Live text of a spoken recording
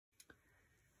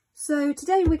So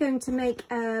today we're going to make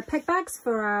peg bags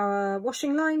for our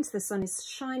washing lines. The sun is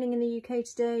shining in the UK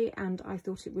today and I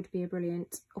thought it would be a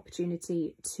brilliant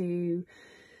opportunity to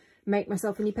make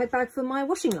myself a new peg bag for my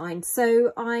washing line.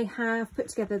 So I have put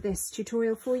together this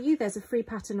tutorial for you. There's a free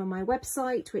pattern on my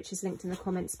website which is linked in the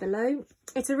comments below.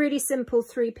 It's a really simple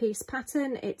 3-piece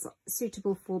pattern. It's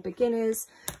suitable for beginners,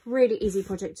 really easy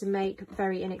project to make,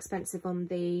 very inexpensive on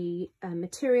the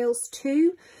materials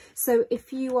too. So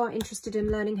if you are interested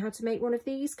in learning how to make one of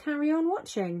these, carry on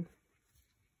watching.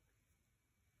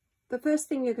 The first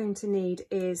thing you're going to need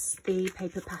is the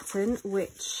paper pattern,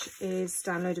 which is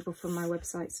downloadable from my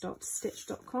website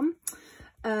starttostitch.com.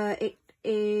 It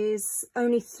is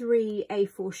only 3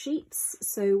 A4 sheets,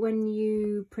 so when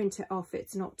you print it off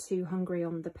it's not too hungry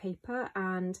on the paper,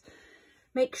 and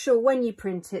make sure when you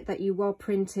print it that you are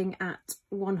printing at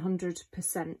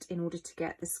 100% in order to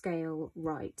get the scale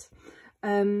right.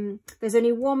 There's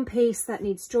only one piece that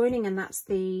needs joining, and that's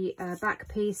the back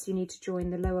piece. You need to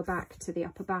join the lower back to the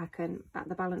upper back and at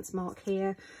the balance mark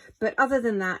here. But other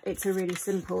than that, it's a really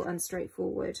simple and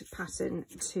straightforward pattern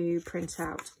to print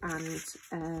out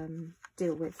and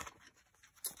deal with.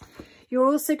 You're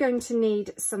also going to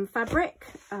need some fabric.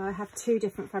 I have 2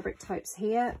 different fabric types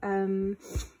here.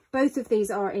 Both of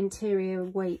these are interior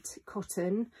weight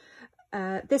cotton.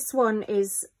 This one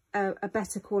is a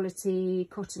better quality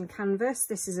cotton canvas.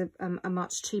 This is a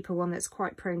much cheaper one that's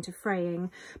quite prone to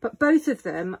fraying, but both of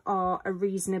them are a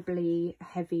reasonably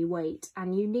heavy weight,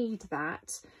 and you need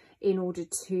that in order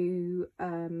to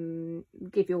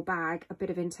give your bag a bit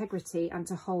of integrity and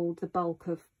to hold the bulk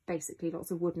of basically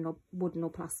lots of wooden or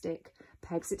plastic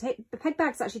pegs. The peg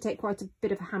bags actually take quite a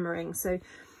bit of hammering, so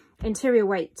interior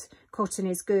weight cotton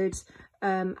is good.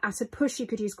 At a push you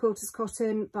could use quilters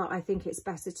cotton, but I think it's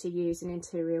better to use an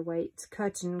interior weight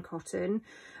curtain cotton.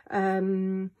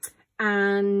 And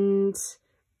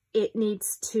it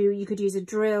needs to, you could use a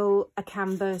drill, a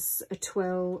canvas, a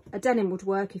twill. A denim would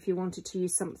work if you wanted to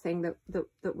use something that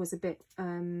was a bit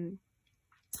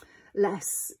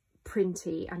less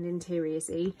printy and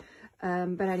interior-y.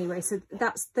 But anyway, so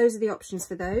those are the options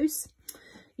for those.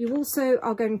 You also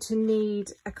are going to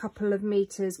need a couple of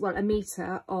meters, well, a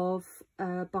meter of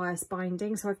bias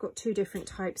binding. So I've got 2 different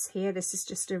types here. This is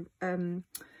just a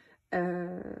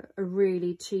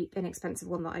really cheap, inexpensive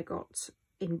one that I got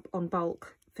on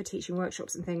bulk for teaching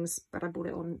workshops and things, but I bought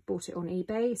it on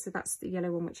eBay. So that's the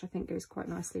yellow one, which I think goes quite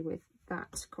nicely with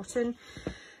that cotton.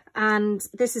 And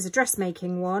this is a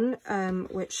dressmaking one,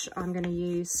 which I'm going to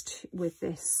use with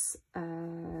this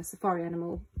safari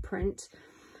animal print.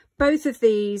 Both of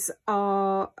these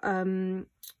are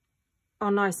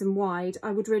nice and wide.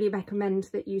 I would really recommend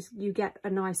that you get a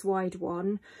nice wide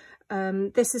one.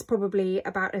 This is probably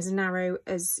about as narrow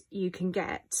as you can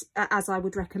get, as I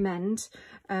would recommend.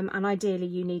 And ideally,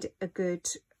 you need a good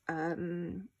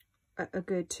 2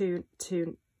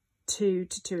 to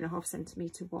 2.5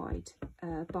 centimetre wide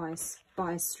bias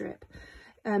strip.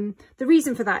 The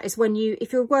reason for that is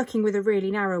if you're working with a really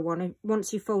narrow one,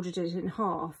 once you've folded it in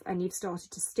half and you've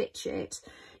started to stitch it,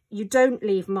 you don't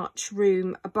leave much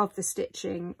room above the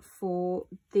stitching for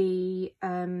the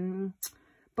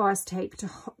bias tape to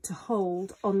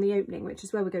hold on the opening, which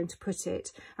is where we're going to put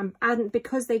it. And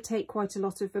because they take quite a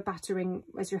lot of a battering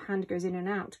as your hand goes in and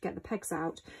out to get the pegs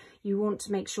out, you want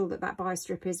to make sure that bias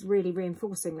strip is really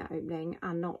reinforcing that opening,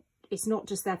 and it's not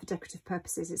just there for decorative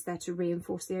purposes, it's there to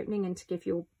reinforce the opening and to give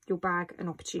your bag an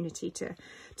opportunity to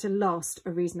last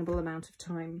a reasonable amount of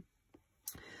time.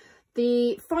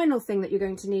 The final thing that you're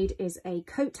going to need is a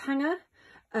coat hanger.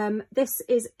 This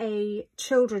is a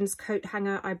children's coat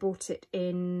hanger. I bought it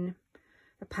in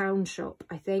a pound shop,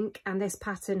 I think, and this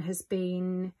pattern has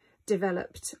been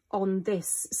developed on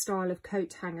this style of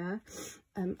coat hanger.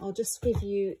 I'll just give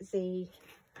you the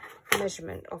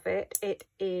measurement of it. It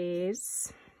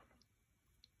is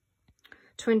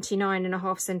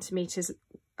 29.5 centimetres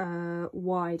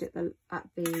wide at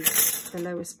the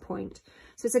lowest point.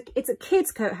 So it's a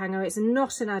kid's coat hanger. It's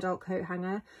not an adult coat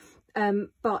hanger,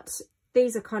 but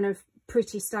these are kind of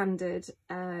pretty standard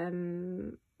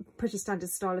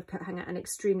style of coat hanger and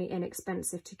extremely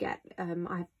inexpensive to get.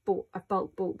 I've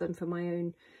bulk bought them for my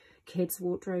own kids'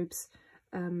 wardrobes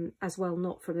as well,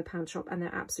 not from the pound shop, and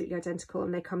they're absolutely identical,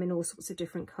 and they come in all sorts of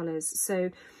different colours. So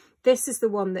this is the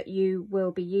one that you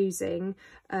will be using,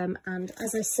 and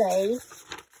as I say,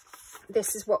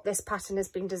 this is what this pattern has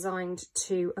been designed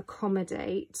to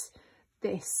accommodate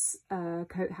this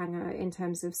coat hanger in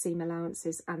terms of seam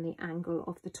allowances and the angle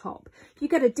of the top. If you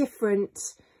get a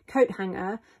different coat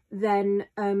hanger, then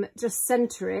just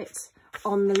centre it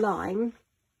on the line,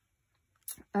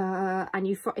 and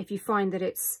if you find that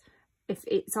it's if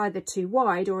it's either too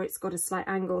wide or it's got a slight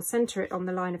angle, centre it on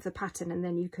the line of the pattern, and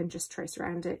then you can just trace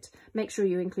around it. Make sure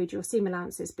you include your seam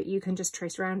allowances, but you can just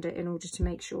trace around it in order to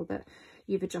make sure that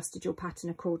you've adjusted your pattern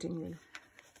accordingly.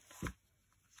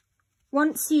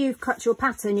 Once you've cut your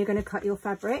pattern, you're going to cut your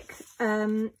fabric.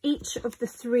 Each of the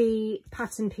 3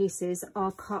 pattern pieces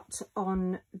are cut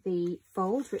on the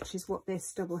fold, which is what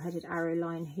this double-headed arrow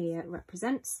line here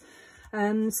represents.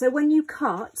 So when you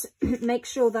cut, make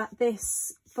sure that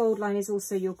this fold line is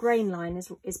also your grain line,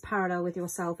 is parallel with your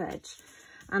self edge.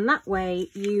 And that way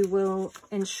you will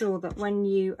ensure that when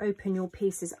you open your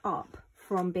pieces up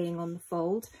from being on the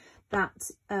fold,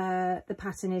 that the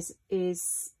pattern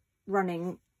is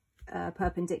running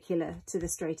perpendicular to the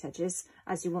straight edges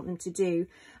as you want them to do.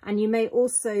 And you may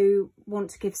also want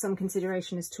to give some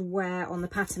consideration as to where on the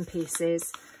pattern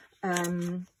pieces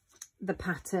the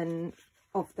pattern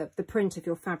of the print of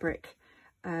your fabric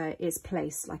is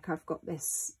placed. Like I've got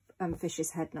this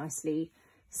fish's head nicely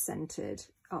centered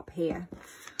up here.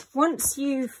 Once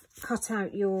you've cut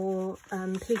out your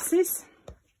pieces,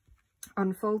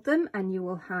 unfold them and you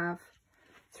will have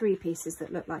 3 pieces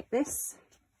that look like this.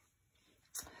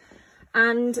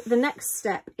 And the next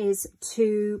step is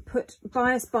to put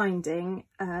bias binding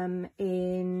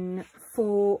in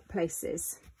 4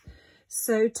 places.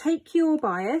 So take your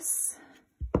bias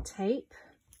tape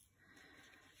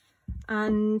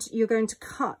and you're going to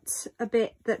cut a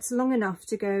bit that's long enough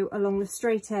to go along the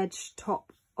straight edge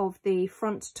top of the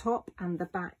front top and the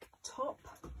back top.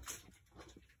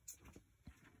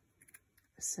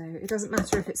 So it doesn't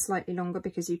matter if it's slightly longer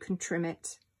because you can trim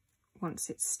it once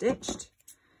it's stitched.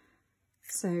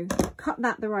 So cut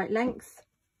that the right length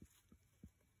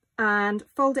and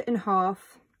fold it in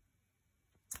half,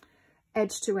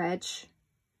 edge to edge,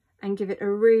 and give it a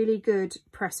really good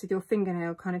press with your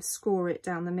fingernail, kind of score it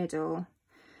down the middle.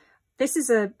 This is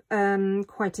a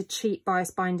quite a cheap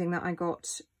bias binding that I got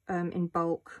in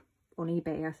bulk on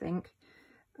eBay, I think.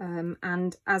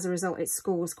 And as a result, it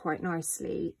scores quite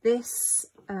nicely. This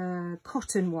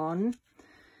cotton one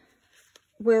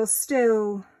will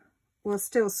still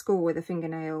score with a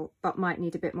fingernail, but might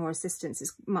need a bit more assistance.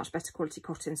 It's much better quality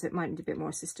cotton, so it might need a bit more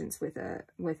assistance with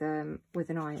an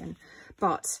iron.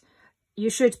 But you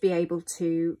should be able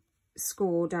to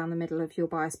score down the middle of your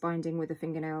bias binding with a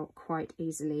fingernail quite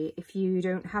easily. If you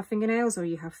don't have fingernails or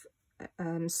you have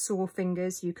sore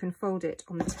fingers, you can fold it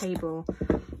on the table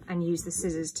and use the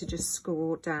scissors to just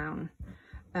score down.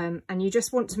 And you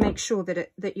just want to make sure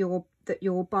that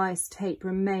your bias tape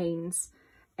remains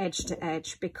edge to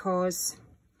edge, because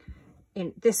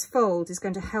this fold is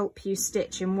going to help you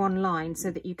stitch in one line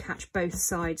so that you catch both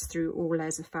sides through all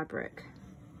layers of fabric.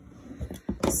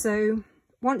 So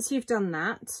once you've done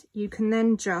that, you can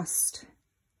then just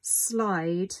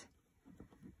slide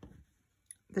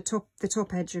the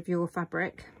top edge of your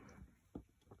fabric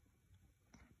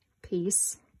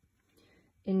piece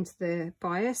into the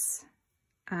bias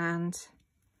and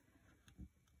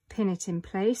pin it in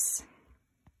place.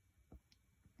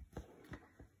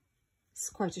 It's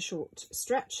quite a short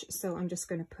stretch, so I'm just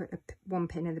going to put one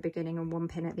pin in the beginning and one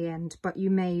pin at the end, but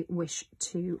you may wish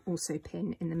to also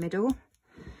pin in the middle.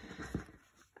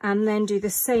 And then do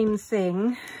the same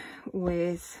thing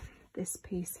with this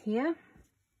piece here.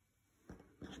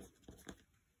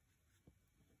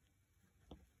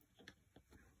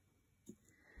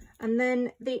 And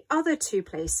then the other 2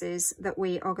 places that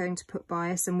we are going to put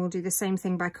bias, and we'll do the same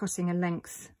thing by cutting a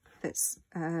length that's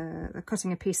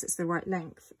cutting a piece that's the right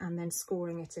length and then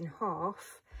scoring it in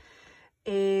half,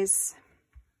 is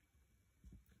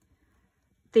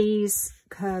these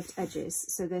curved edges.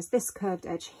 So there's this curved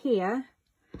edge here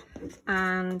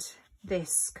and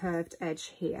this curved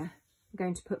edge here. I'm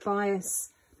going to put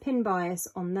bias, pin bias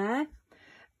on there,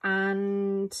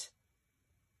 and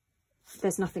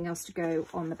there's nothing else to go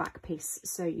on the back piece,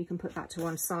 so you can put that to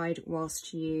one side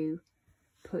whilst you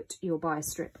put your bias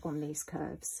strip on these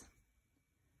curves.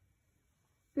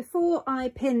 Before I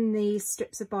pin these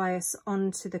strips of bias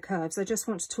onto the curves, I just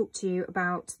want to talk to you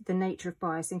about the nature of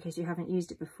bias in case you haven't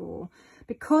used it before.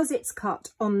 Because it's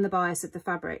cut on the bias of the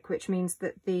fabric, which means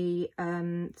that the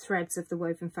threads of the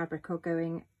woven fabric are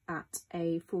going at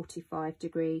a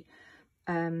 45-degree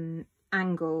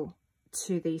angle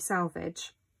to the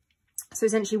selvage. So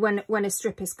essentially when a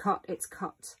strip is cut, it's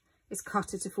cut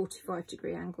at a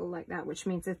 45-degree angle like that, which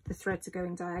means that the threads are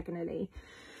going diagonally.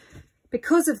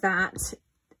 Because of that,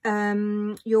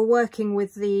 you're working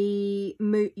with the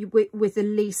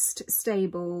least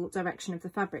stable direction of the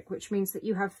fabric, which means that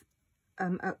you have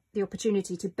the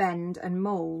opportunity to bend and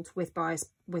mould with bias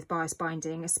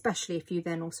binding, especially if you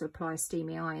then also apply a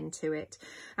steamy iron to it.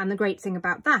 And the great thing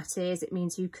about that is it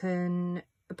means you can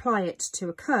apply it to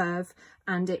a curve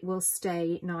and it will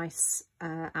stay nice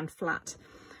and flat.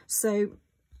 So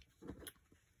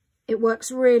it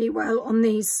works really well on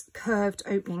these curved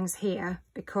openings here,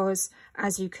 because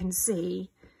as you can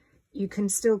see, you can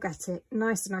still get it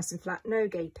nice and flat, no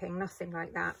gaping, nothing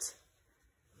like that.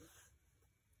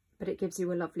 But it gives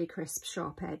you a lovely crisp,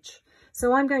 sharp edge.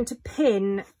 So I'm going to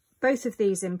pin both of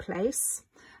these in place,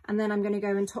 and then I'm going to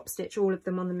go and top stitch all of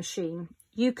them on the machine.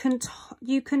 You can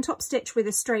top stitch with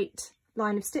a straight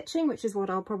line of stitching, which is what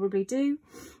I'll probably do.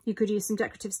 You could use some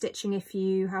decorative stitching if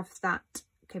you have that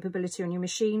capability on your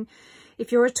machine.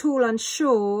 If you're at all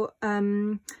unsure,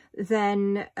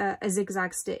 then a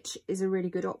zigzag stitch is a really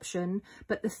good option.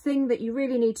 But the thing that you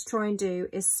really need to try and do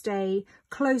is stay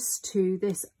close to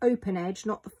this open edge,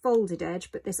 not the folded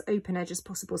edge, but this open edge as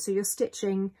possible. So you're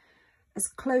stitching as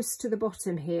close to the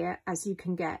bottom here as you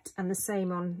can get, and the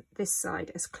same on this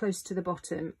side, as close to the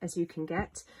bottom as you can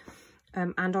get.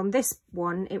 And on this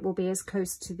one, it will be as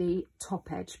close to the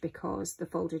top edge because the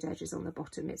folded edge is on the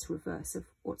bottom. It's reverse of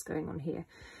what's going on here.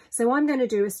 So I'm going to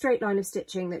do a straight line of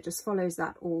stitching that just follows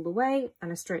that all the way,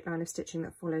 and a straight line of stitching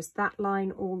that follows that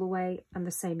line all the way, and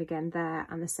the same again there,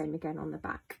 and the same again on the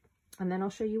back. And then I'll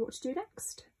show you what to do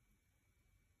next.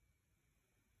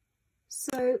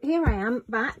 So here I am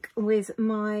back with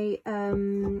my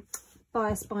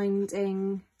bias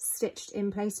binding stitched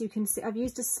in place. You can see I've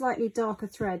used a slightly darker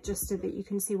thread just so that you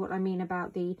can see what I mean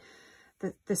about the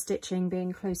stitching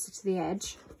being closer to the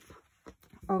edge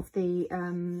of the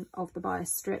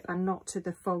bias strip and not to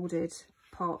the folded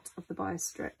part of the bias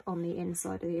strip on the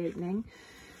inside of the opening.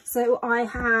 So I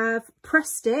have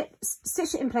pressed it,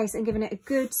 stitched it in place and given it a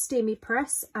good steamy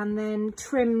press, and then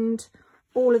trimmed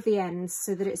all of the ends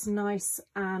so that it's nice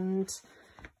and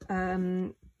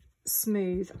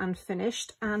smooth and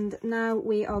finished. And now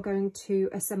we are going to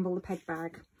assemble the peg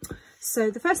bag.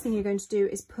 So the first thing you're going to do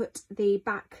is put the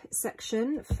back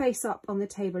section face up on the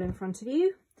table in front of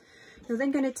you. You're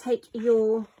then going to take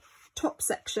your top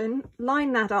section,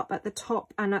 line that up at the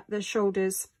top and at the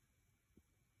shoulders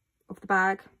of the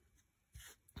bag,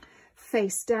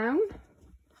 face down,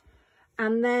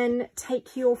 and then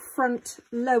take your front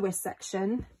lower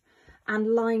section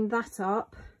and line that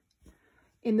up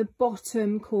in the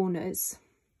bottom corners.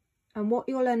 And what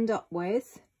you'll end up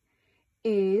with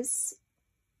is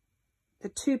the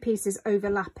two pieces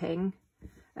overlapping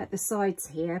at the sides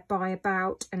here by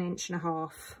about 1.5 inches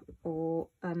or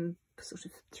sort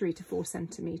of 3 to 4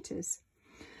 centimetres.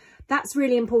 That's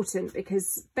really important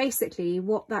because basically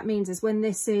what that means is when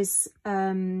this is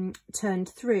turned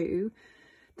through,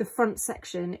 the front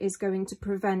section is going to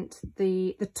prevent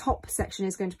the top section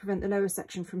is going to prevent the lower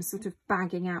section from sort of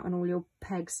bagging out and all your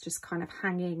pegs just kind of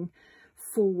hanging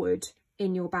forward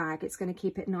in your bag. It's going to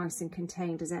keep it nice and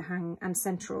contained as it and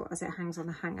central as it hangs on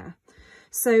the hanger.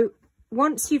 So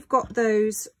once you've got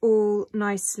those all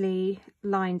nicely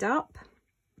lined up,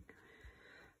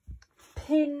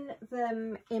 pin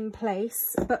them in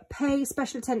place, but pay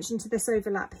special attention to this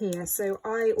overlap here. So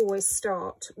I always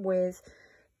start with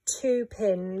 2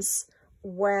 pins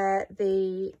where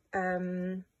the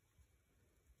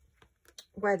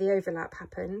overlap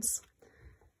happens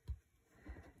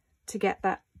to get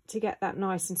that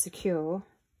nice and secure.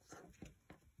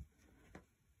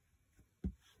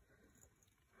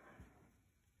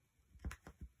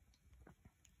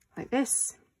 Like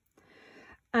this.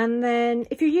 And then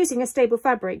if you're using a stable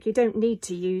fabric, you don't need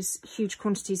to use huge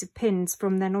quantities of pins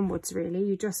from then onwards really.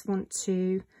 You just want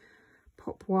to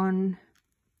pop one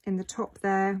in the top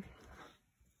there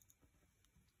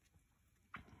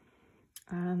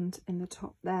and in the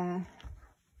top there,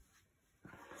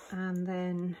 and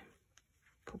then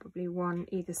probably one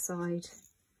either side,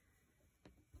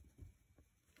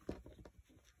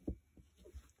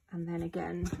 and then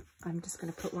again I'm just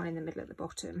going to put one in the middle at the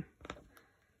bottom,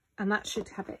 and that should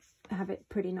have it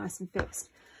pretty nice and fixed.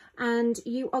 And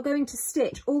you are going to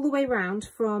stitch all the way around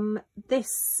from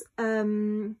this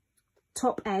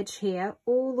top edge here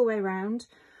all the way around.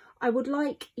 I would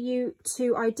like you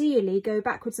to ideally go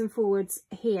backwards and forwards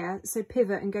here, so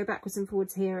pivot and go backwards and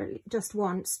forwards here just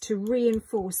once to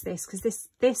reinforce this, because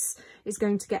this is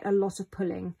going to get a lot of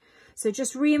pulling. So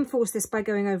just reinforce this by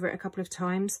going over it a couple of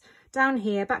times. Down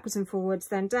here, backwards and forwards,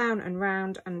 then down and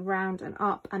round and round and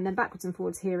up, and then backwards and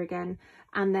forwards here again,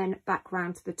 and then back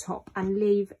round to the top, and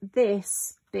leave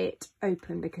this bit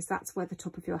open because that's where the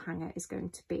top of your hanger is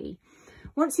going to be.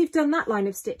 Once you've done that line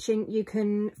of stitching, you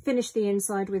can finish the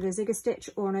inside with a zigzag stitch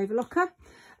or an overlocker.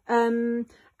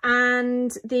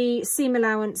 And the seam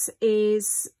allowance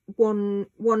is one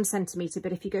centimetre,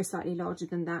 but if you go slightly larger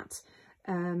than that,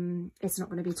 it's not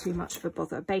going to be too much of a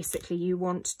bother. Basically, you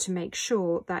want to make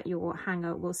sure that your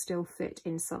hanger will still fit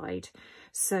inside.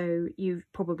 So you've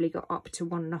probably got up to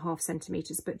 1.5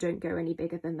 centimetres, but don't go any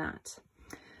bigger than that.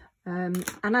 And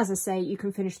as I say, you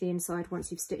can finish the inside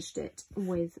once you've stitched it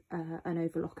with an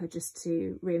overlocker, just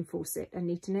to reinforce it and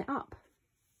neaten it up.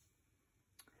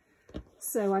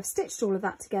 So I've stitched all of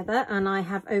that together and I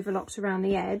have overlocked around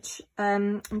the edge.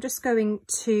 I'm just going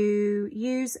to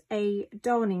use a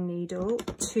darning needle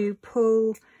to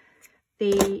pull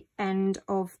the end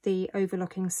of the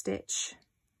overlocking stitch,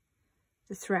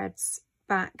 the threads,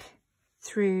 back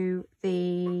through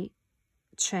the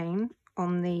chain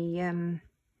on the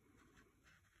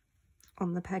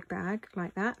peg bag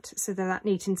like that, so that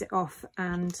neatens it off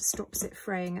and stops it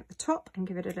fraying at the top, and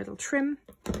give it a little trim.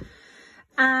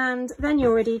 And then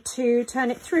you're ready to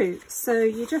turn it through. So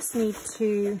you just need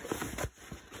to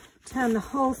turn the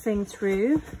whole thing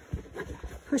through,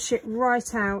 push it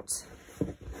right out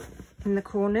in the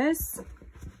corners,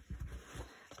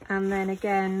 and then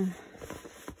again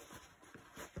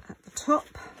at the top.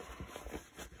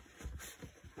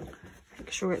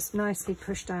 Make sure it's nicely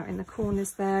pushed out in the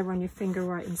corners there, run your finger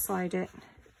right inside it.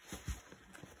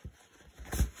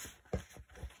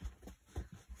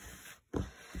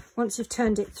 Once you've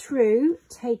turned it through,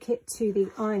 take it to the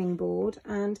ironing board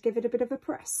and give it a bit of a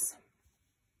press.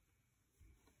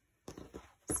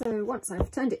 So once I've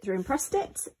turned it through and pressed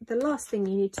it, the last thing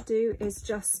you need to do is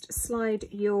just slide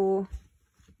your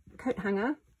coat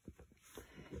hanger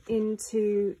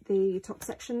into the top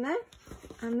section there,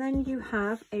 and then you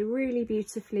have a really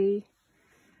beautifully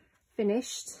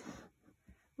finished,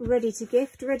 ready to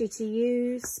gift, ready to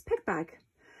use peg bag.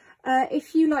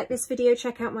 If you like this video,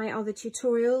 check out my other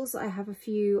tutorials. I have a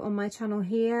few on my channel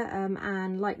here,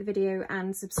 and like the video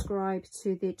and subscribe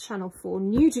to the channel for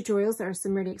new tutorials. There are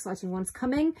some really exciting ones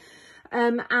coming.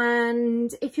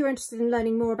 And if you're interested in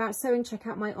learning more about sewing, check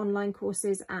out my online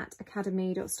courses at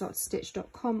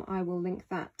academy.starttostitch.com. I will link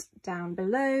that down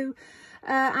below.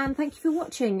 And thank you for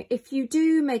watching. If you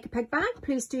do make a peg bag,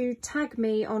 please do tag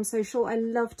me on social. I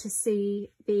love to see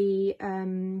the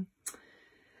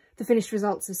finished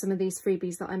results of some of these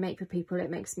freebies that I make for people. It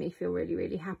makes me feel really,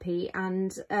 really happy.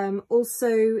 And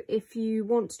also, if you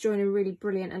want to join a really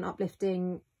brilliant and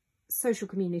uplifting social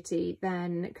community,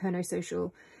 then Kerno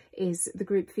Social is the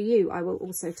group for you. I will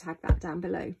also tag that down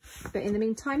below. But in the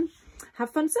meantime, have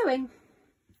fun sewing.